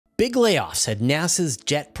Big layoffs at NASA's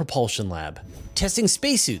Jet Propulsion Lab, testing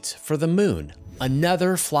spacesuits for the moon,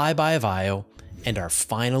 another flyby of Io, and our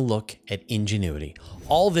final look at Ingenuity.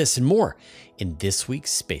 All this and more in this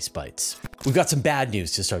week's Space Bites. We've got some bad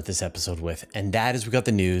news to start this episode with, and that is we got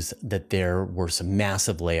the news that there were some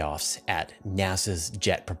massive layoffs at NASA's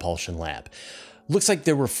Jet Propulsion Lab. Looks like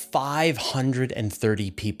there were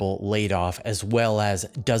 530 people laid off, as well as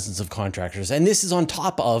dozens of contractors. And this is on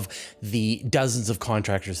top of the dozens of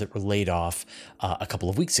contractors that were laid off a couple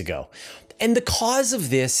of weeks ago. And the cause of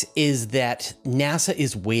this is that NASA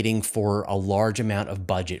is waiting for a large amount of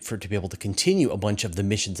budget for it to be able to continue a bunch of the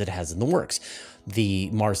missions it has in the works. The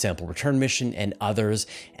Mars Sample Return mission and others.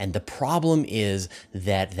 And the problem is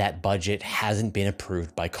that that budget hasn't been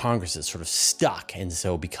approved by Congress. It's sort of stuck. And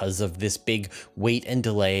so because of this big wait and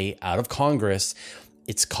delay out of Congress,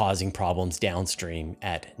 it's causing problems downstream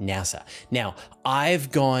at NASA. Now,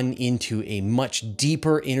 I've gone into a much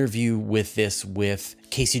deeper interview with this with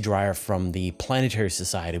Casey Dreyer from the Planetary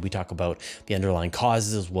Society. We talk about the underlying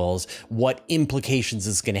causes as well as what implications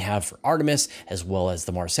it's going to have for Artemis, as well as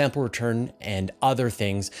the Mars sample return and other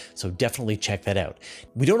things. So definitely check that out.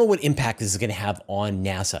 We don't know what impact this is going to have on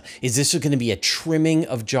NASA. Is this going to be a trimming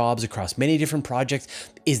of jobs across many different projects?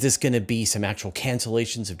 Is this going to be some actual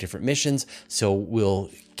cancellations of different missions? So we'll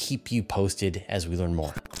keep you posted as we learn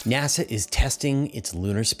more. NASA is testing its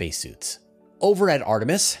lunar spacesuits. Over at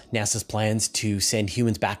Artemis, NASA's plans to send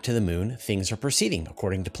humans back to the moon, things are proceeding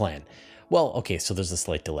according to plan. Well, okay, so there's a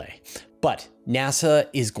slight delay. But NASA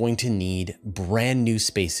is going to need brand new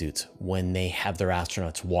spacesuits when they have their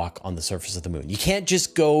astronauts walk on the surface of the moon. You can't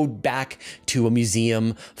just go back to a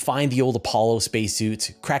museum, find the old Apollo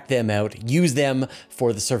spacesuits, crack them out, use them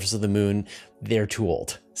for the surface of the moon. They're too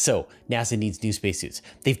old. So NASA needs new spacesuits.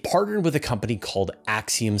 They've partnered with a company called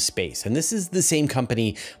Axiom Space, and this is the same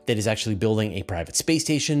company that is actually building a private space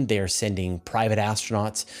station. They are sending private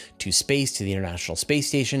astronauts to space, to the International Space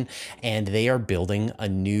Station, and they are building a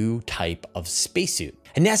new type of spacesuit.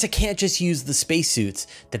 And NASA can't just use the spacesuits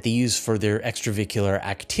that they use for their extravehicular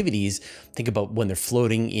activities. Think about when they're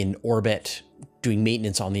floating in orbit, doing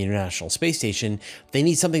maintenance on the International Space Station. They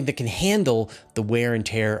need something that can handle the wear and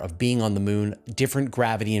tear of being on the moon, different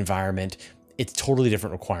gravity environment. It's totally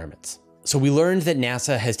different requirements. So we learned that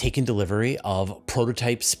NASA has taken delivery of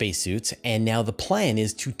prototype spacesuits, and now the plan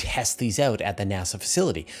is to test these out at the NASA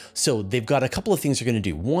facility. So they've got a couple of things they're going to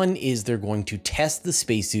do. One is they're going to test the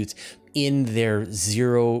spacesuits in their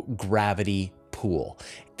zero gravity pool.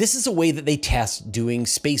 This is a way that they test doing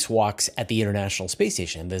spacewalks at the International Space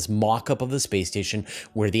Station. There's mock-up of the space station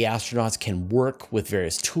where the astronauts can work with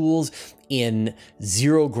various tools in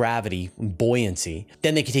zero gravity buoyancy.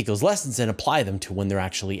 Then they can take those lessons and apply them to when they're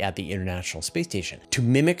actually at the International Space Station. To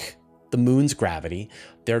mimic the moon's gravity,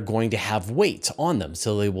 they're going to have weights on them.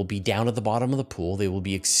 So they will be down at the bottom of the pool. They will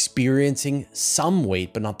be experiencing some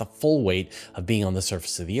weight, but not the full weight of being on the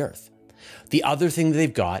surface of the Earth. The other thing that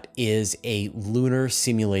they've got is a lunar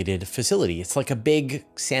simulated facility. It's like a big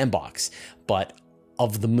sandbox, but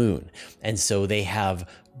of the moon. And so they have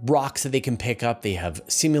rocks that they can pick up. They have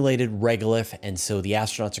simulated regolith. And so the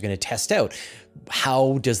astronauts are going to test out,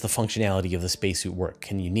 how does the functionality of the spacesuit work?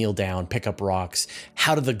 Can you kneel down, pick up rocks?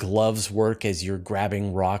 How do the gloves work as you're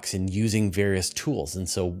grabbing rocks and using various tools? And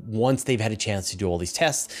so once they've had a chance to do all these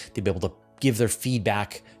tests, they'll be able to give their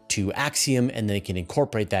feedback to Axiom, and they can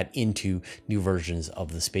incorporate that into new versions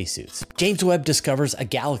of the spacesuits. James Webb discovers a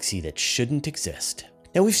galaxy that shouldn't exist.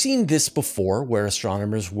 Now, we've seen this before where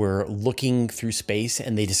astronomers were looking through space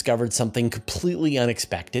and they discovered something completely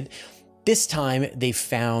unexpected. This time they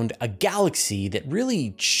found a galaxy that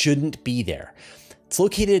really shouldn't be there. It's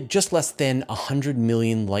located just less than 100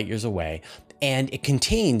 million light years away, and it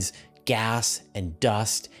contains gas and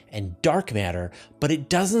dust and dark matter, but it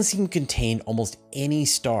doesn't seem to contain almost any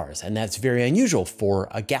stars, and that's very unusual for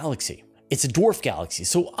a galaxy. It's a dwarf galaxy,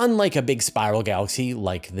 so unlike a big spiral galaxy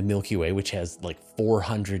like the Milky Way, which has like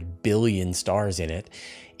 400 billion stars in it,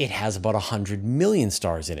 it has about 100 million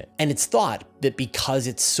stars in it. And it's thought that because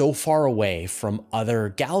it's so far away from other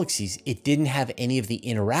galaxies, it didn't have any of the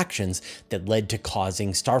interactions that led to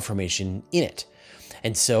causing star formation in it.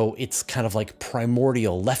 And so it's kind of like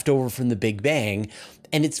primordial, left over from the Big Bang.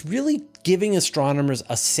 And it's really giving astronomers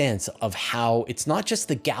a sense of how it's not just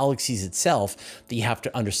the galaxies itself that you have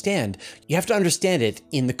to understand. You have to understand it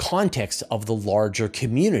in the context of the larger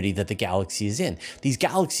community that the galaxy is in. These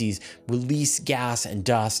galaxies release gas and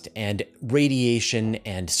dust and radiation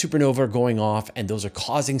and supernova going off, and those are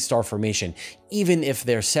causing star formation, even if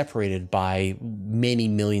they're separated by many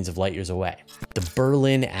millions of light years away. The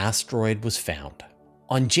Berlin asteroid was found.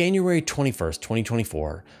 On January 21st,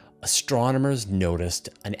 2024, astronomers noticed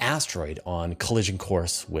an asteroid on collision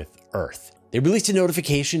course with Earth. They released a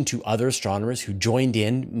notification to other astronomers who joined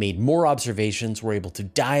in, made more observations, were able to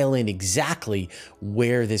dial in exactly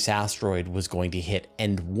where this asteroid was going to hit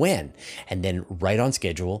and when. And then right on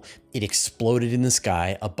schedule, it exploded in the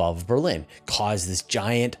sky above Berlin, caused this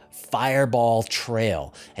giant fireball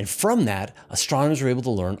trail. And from that, astronomers were able to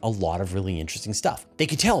learn a lot of really interesting stuff. They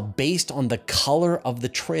could tell based on the color of the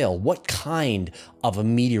trail what kind of a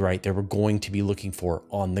meteorite they were going to be looking for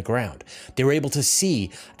on the ground. They were able to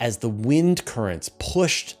see as the wind currents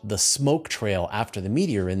pushed the smoke trail after the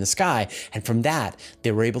meteor in the sky. And from that,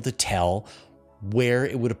 they were able to tell where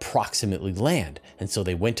it would approximately land. And so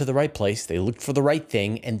they went to the right place, they looked for the right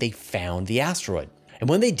thing, and they found the asteroid. And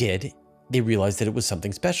when they did, they realized that it was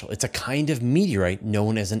something special. It's a kind of meteorite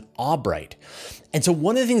known as an aubrite. And so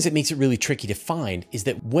one of the things that makes it really tricky to find is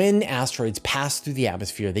that when asteroids pass through the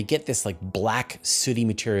atmosphere, they get this like black sooty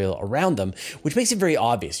material around them, which makes it very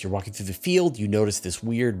obvious. You're walking through the field, you notice this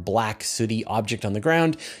weird black sooty object on the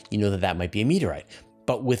ground, you know that that might be a meteorite.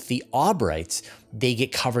 But with the aubrites, they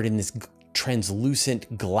get covered in this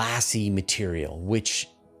translucent glassy material, which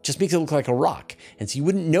just makes it look like a rock. And so you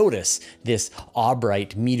wouldn't notice this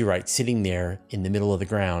aubrite meteorite sitting there in the middle of the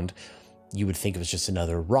ground. You would think it was just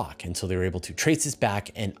another rock. And so they were able to trace this back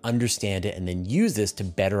and understand it and then use this to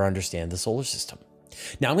better understand the solar system.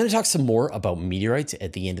 Now I'm going to talk some more about meteorites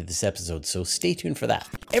at the end of this episode, so stay tuned for that.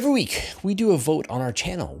 Every week we do a vote on our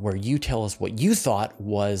channel where you tell us what you thought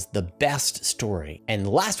was the best story. And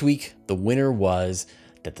last week the winner was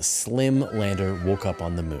that the Slim lander woke up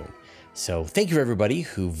on the moon. So thank you everybody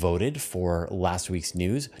who voted for last week's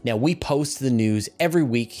news. Now we post the news every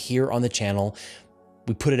week here on the channel.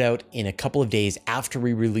 We put it out in a couple of days after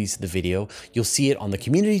we release the video. You'll see it on the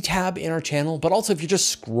community tab in our channel, but also if you're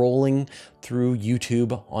just scrolling through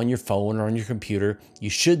YouTube on your phone or on your computer, you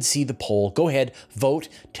should see the poll. Go ahead, vote,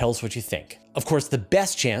 tell us what you think. Of course, the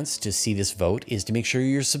best chance to see this vote is to make sure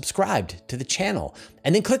you're subscribed to the channel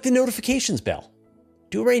and then click the notifications bell.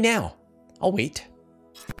 Do it right now. I'll wait.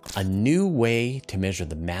 A new way to measure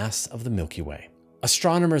the mass of the Milky Way.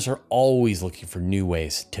 Astronomers are always looking for new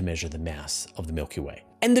ways to measure the mass of the Milky Way.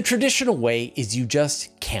 And the traditional way is you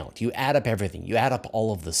just count. You add up everything. You add up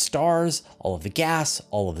all of the stars, all of the gas,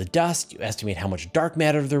 all of the dust. You estimate how much dark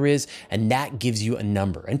matter there is, and that gives you a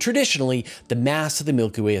number. And traditionally, the mass of the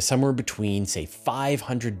Milky Way is somewhere between, say,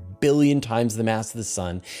 500 billion times the mass of the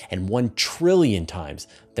sun and 1 trillion times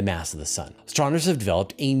the mass of the sun. Astronomers have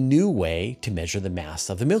developed a new way to measure the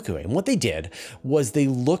mass of the Milky Way. And what they did was they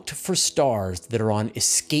looked for stars that are on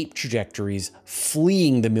escape trajectories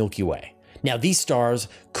fleeing the Milky Way. Now, these stars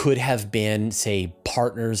could have been, say,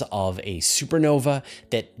 partners of a supernova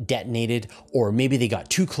that detonated, or maybe they got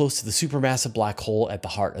too close to the supermassive black hole at the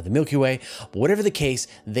heart of the Milky Way. But whatever the case,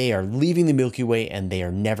 they are leaving the Milky Way and they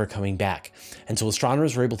are never coming back. And so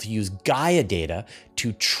astronomers were able to use Gaia data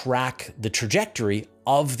to track the trajectory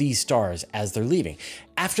of these stars as they're leaving.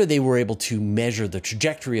 After they were able to measure the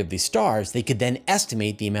trajectory of these stars, they could then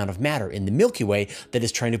estimate the amount of matter in the Milky Way that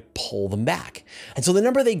is trying to pull them back. And so the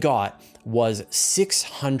number they got was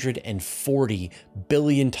 640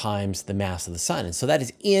 billion times the mass of the sun. And so that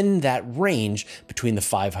is in that range between the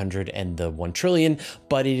 500 and the 1 trillion,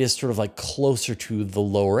 but it is sort of like closer to the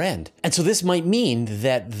lower end. And so this might mean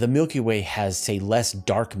that the Milky Way has, say, less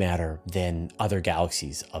dark matter than other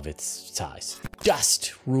galaxies of its size.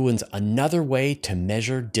 Dust ruins another way to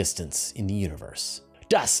measure distance in the universe.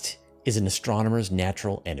 Dust is an astronomer's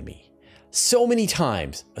natural enemy. So many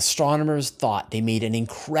times, astronomers thought they made an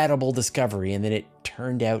incredible discovery and then it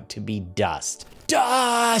turned out to be dust.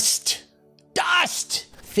 Dust! Dust!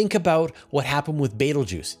 Think about what happened with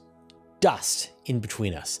Betelgeuse. Dust in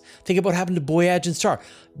between us. Think about what happened to Boyage Star.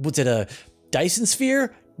 Was it a Dyson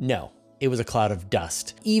sphere? No, it was a cloud of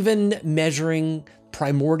dust. Even measuring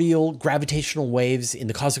primordial gravitational waves in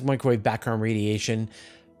the cosmic microwave background radiation,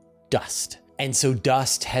 dust. And so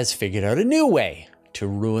dust has figured out a new way to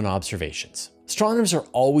ruin observations. Astronomers are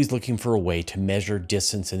always looking for a way to measure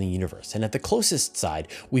distance in the universe. And at the closest side,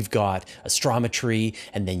 we've got astrometry,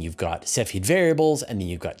 and then you've got Cepheid variables, and then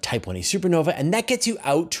you've got type 1a supernova, and that gets you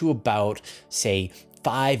out to about, say,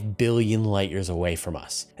 5 billion light years away from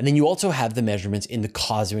us. And then you also have the measurements in the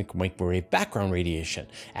cosmic microwave background radiation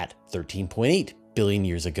at 13.8 billion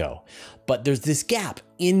years ago. But there's this gap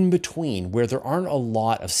in between where there aren't a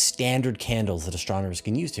lot of standard candles that astronomers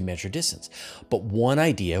can use to measure distance. But one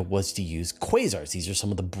idea was to use quasars. These are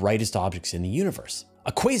some of the brightest objects in the universe.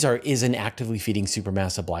 A quasar is an actively feeding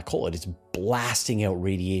supermassive black hole. It is blasting out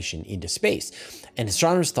radiation into space. And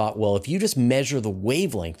astronomers thought, well, if you just measure the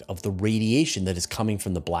wavelength of the radiation that is coming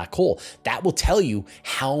from the black hole, that will tell you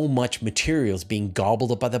how much material is being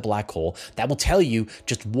gobbled up by the black hole. That will tell you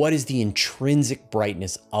just what is the intrinsic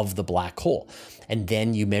brightness of the black hole. And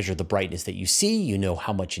then you measure the brightness that you see, you know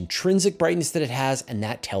how much intrinsic brightness that it has, and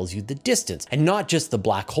that tells you the distance. And not just the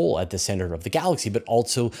black hole at the center of the galaxy, but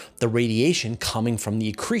also the radiation coming from the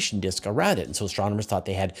accretion disk around it. And so astronomers thought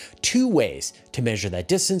they had two ways to measure that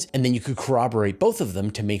distance, and then you could corroborate both of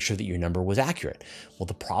them to make sure that your number was accurate. Well,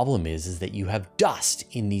 the problem is that you have dust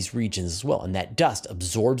in these regions as well, and that dust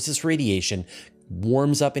absorbs this radiation,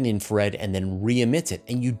 warms up in infrared, and then re-emits it.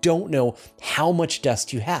 And you don't know how much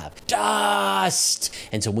dust you have. Dust!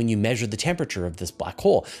 And so when you measure the temperature of this black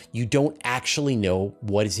hole, you don't actually know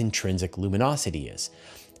what its intrinsic luminosity is.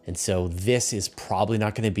 And so this is probably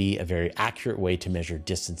not going to be a very accurate way to measure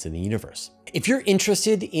distance in the universe. If you're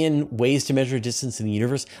interested in ways to measure distance in the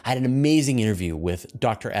universe, I had an amazing interview with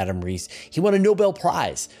Dr. Adam Rees. He won a Nobel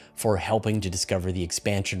Prize for helping to discover the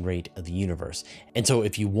expansion rate of the universe. And so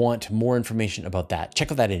if you want more information about that,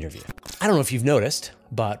 check out that interview. I don't know if you've noticed,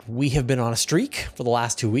 but we have been on a streak for the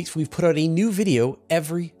last 2 weeks. We've put out a new video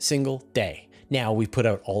every single day. Now we've put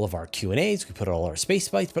out all of our Q&As, we put out all our space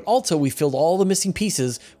bites, but also we filled all the missing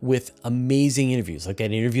pieces with amazing interviews, like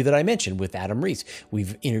that interview that I mentioned with Adam Rees.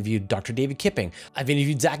 We've interviewed Dr. David Kipping. I've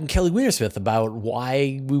interviewed Zach and Kelly Wienersmith about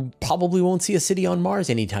why we probably won't see a city on Mars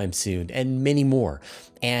anytime soon, and many more.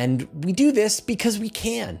 And we do this because we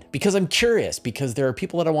can, because I'm curious, because there are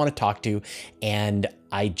people that I want to talk to, and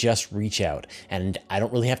I just reach out. And I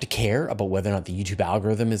don't really have to care about whether or not the YouTube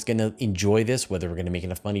algorithm is going to enjoy this, whether we're going to make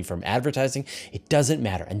enough money from advertising. It doesn't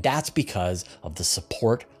matter. And that's because of the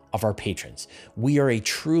support of our patrons. We are a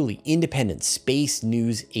truly independent space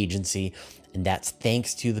news agency, and that's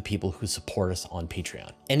thanks to the people who support us on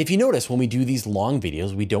Patreon. And if you notice, when we do these long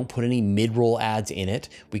videos, we don't put any mid-roll ads in it.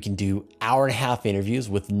 We can do hour-and-a-half interviews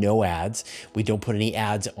with no ads. We don't put any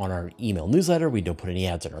ads on our email newsletter. We don't put any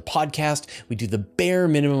ads on our podcast. We do the bare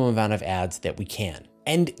minimum amount of ads that we can.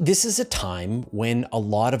 And this is a time when a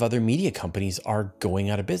lot of other media companies are going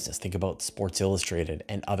out of business. Think about Sports Illustrated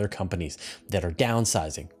and other companies that are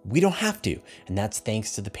downsizing. We don't have to, and that's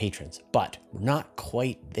thanks to the patrons. But we're not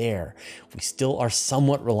quite there. We still are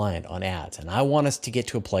somewhat reliant on ads, and I want us to get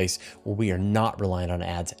to a place where we are not reliant on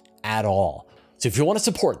ads at all. So if you want to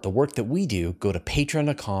support the work that we do, go to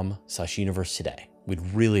patreon.com/universe today. We'd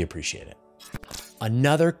really appreciate it.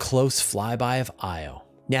 Another close flyby of Io.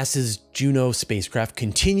 NASA's Juno spacecraft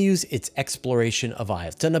continues its exploration of Io.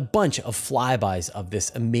 It's done a bunch of flybys of this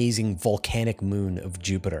amazing volcanic moon of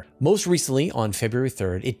Jupiter. Most recently, on February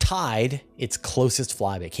 3rd, it tied its closest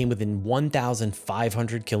flyby. It came within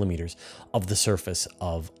 1,500 kilometers of the surface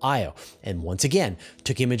of Io. And once again,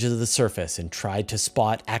 took images of the surface and tried to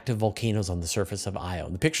spot active volcanoes on the surface of Io.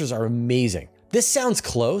 And the pictures are amazing. This sounds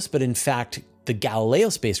close, but in fact, the Galileo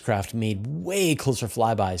spacecraft made way closer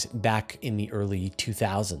flybys back in the early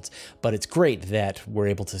 2000s, but it's great that we're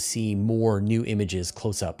able to see more new images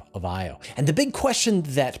close up of Io. And the big question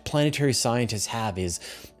that planetary scientists have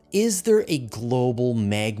is there a global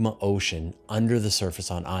magma ocean under the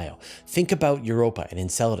surface on Io? Think about Europa and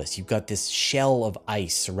Enceladus. You've got this shell of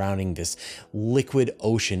ice surrounding this liquid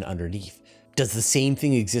ocean underneath. Does the same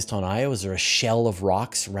thing exist on Io? Is there a shell of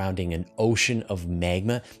rock surrounding an ocean of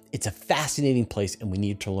magma? It's a fascinating place, and we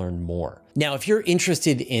need to learn more. Now, if you're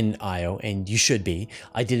interested in Io, and you should be,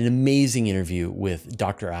 I did an amazing interview with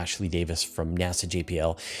Dr. Ashley Davis from NASA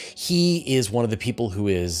JPL. He is one of the people who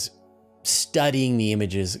is studying the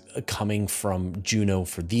images coming from Juno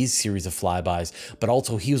for these series of flybys, but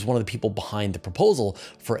also he was one of the people behind the proposal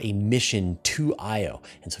for a mission to Io.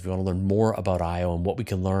 And so if you want to learn more about Io and what we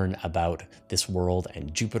can learn about this world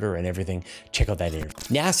and Jupiter and everything, check out that interview.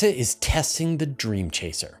 NASA is testing the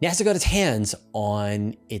Dreamchaser. NASA got its hands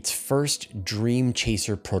on its first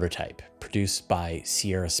Dreamchaser prototype, produced by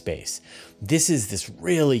Sierra Space. This is this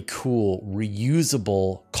really cool,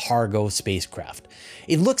 reusable cargo spacecraft.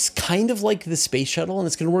 It looks kind of like the space shuttle, and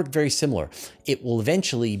it's going to work very similar. It will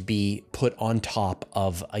eventually be put on top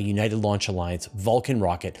of a United Launch Alliance Vulcan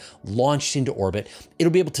rocket, launched into orbit.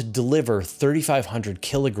 It'll be able to deliver 3,500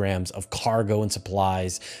 kilograms of cargo and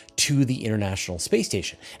supplies to the International Space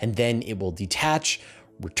Station. And then it will detach,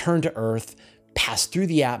 return to Earth, pass through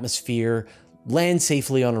the atmosphere, land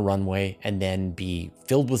safely on a runway, and then be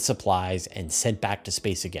filled with supplies and sent back to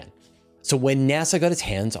space again. So when NASA got its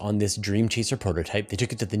hands on this Dreamchaser prototype, they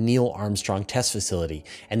took it to the Neil Armstrong test facility,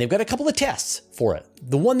 and they've got a couple of tests for it.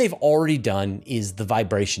 The one they've already done is the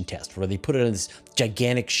vibration test, where they put it on this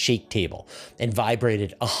gigantic shake table and vibrate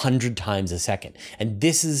it 100 times a second. And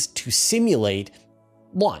this is to simulate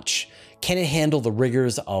launch. Can it handle the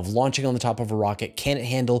rigors of launching on the top of a rocket? Can it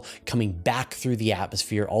handle coming back through the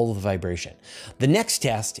atmosphere, all of the vibration? The next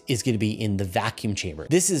test is going to be in the vacuum chamber.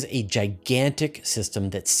 This is a gigantic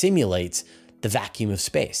system that simulates the vacuum of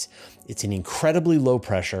space. It's an incredibly low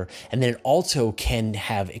pressure, and then it also can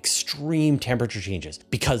have extreme temperature changes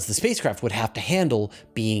because the spacecraft would have to handle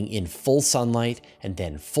being in full sunlight and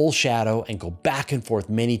then full shadow and go back and forth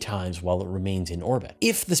many times while it remains in orbit.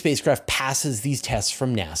 If the spacecraft passes these tests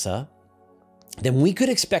from NASA, then we could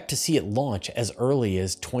expect to see it launch as early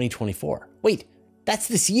as 2024. Wait, that's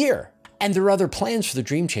this year. And there are other plans for the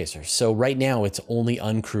Dreamchaser. So right now it's only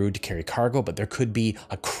uncrewed to carry cargo, but there could be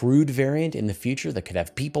a crewed variant in the future that could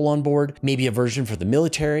have people on board, maybe a version for the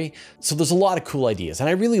military. So there's a lot of cool ideas. And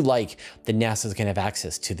I really like that NASA's gonna have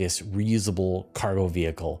access to this reusable cargo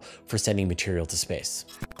vehicle for sending material to space.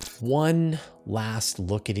 One last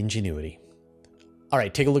look at Ingenuity. All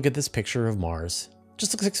right, take a look at this picture of Mars.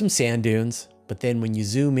 Just looks like some sand dunes. But then when you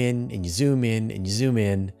zoom in and you zoom in and you zoom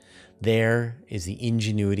in, there is the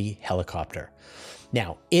Ingenuity helicopter.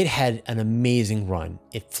 Now, it had an amazing run.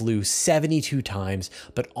 It flew 72 times,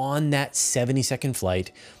 but on that 70-second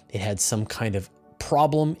flight, it had some kind of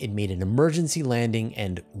problem. It made an emergency landing,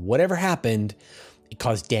 and whatever happened, it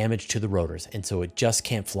caused damage to the rotors. And so it just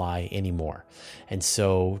can't fly anymore. And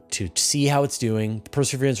so to see how it's doing, the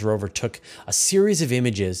Perseverance rover took a series of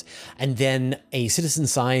images, and then a citizen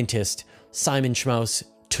scientist, Simon Schmaus,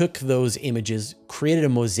 took those images, created a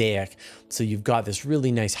mosaic. So you've got this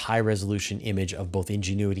really nice high resolution image of both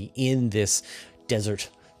Ingenuity in this desert,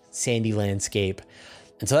 sandy landscape.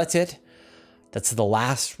 And so that's it. That's the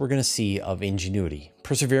last we're gonna see of Ingenuity.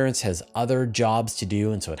 Perseverance has other jobs to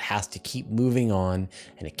do, and so it has to keep moving on,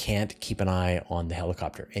 and it can't keep an eye on the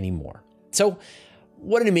helicopter anymore. So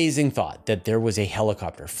what an amazing thought that there was a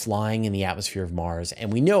helicopter flying in the atmosphere of Mars,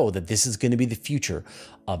 and we know that this is going to be the future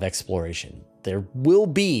of exploration. There will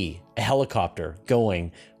be a helicopter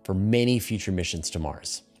going for many future missions to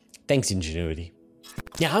Mars. Thanks, Ingenuity.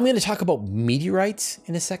 Now I'm going to talk about meteorites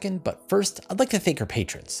in a second, but first I'd like to thank our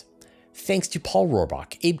patrons. Thanks to Paul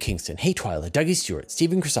Rohrbach, Abe Kingston, Hey Twyla, Dougie Stewart,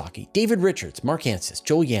 Stephen Krasaki, David Richards, Mark Ansis,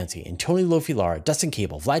 Joel Yancey, and Tony Lofilara, Dustin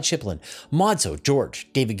Cable, Vlad Shiplin, Modso,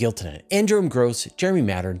 George, David Giltonen, Andrew M. Gross, Jeremy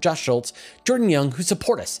Mattern, Josh Schultz, Jordan Young, who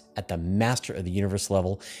support us at the Master of the Universe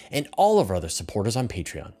level, and all of our other supporters on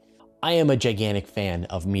Patreon. I am a gigantic fan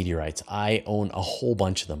of meteorites. I own a whole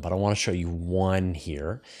bunch of them, but I want to show you one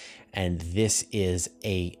here. And this is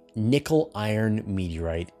a nickel iron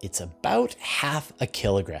meteorite. It's about half a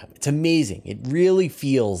kilogram. It's amazing. It really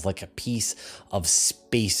feels like a piece of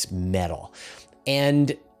space metal.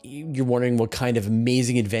 And you're wondering what kind of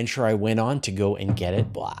amazing adventure I went on to go and get it.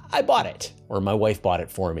 Well, I bought it, or my wife bought it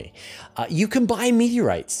for me. You can buy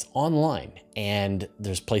meteorites online, and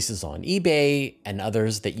there's places on eBay and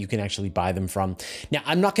others that you can actually buy them from. Now,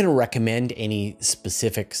 I'm not going to recommend any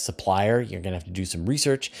specific supplier. You're going to have to do some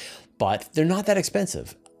research, but they're not that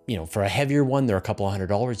expensive. You know, for a heavier one, they're a couple of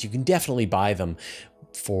 $100s. You can definitely buy them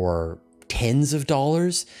for tens of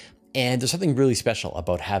dollars. And there's something really special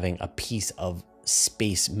about having a piece of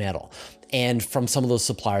space metal. And from some of those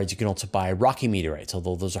suppliers, you can also buy rocky meteorites,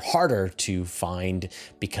 although those are harder to find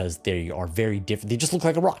because they are very different. They just look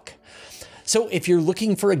like a rock. So if you're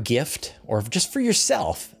looking for a gift or just for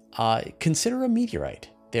yourself, consider a meteorite.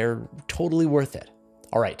 They're totally worth it.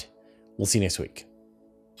 All right, we'll see you next week.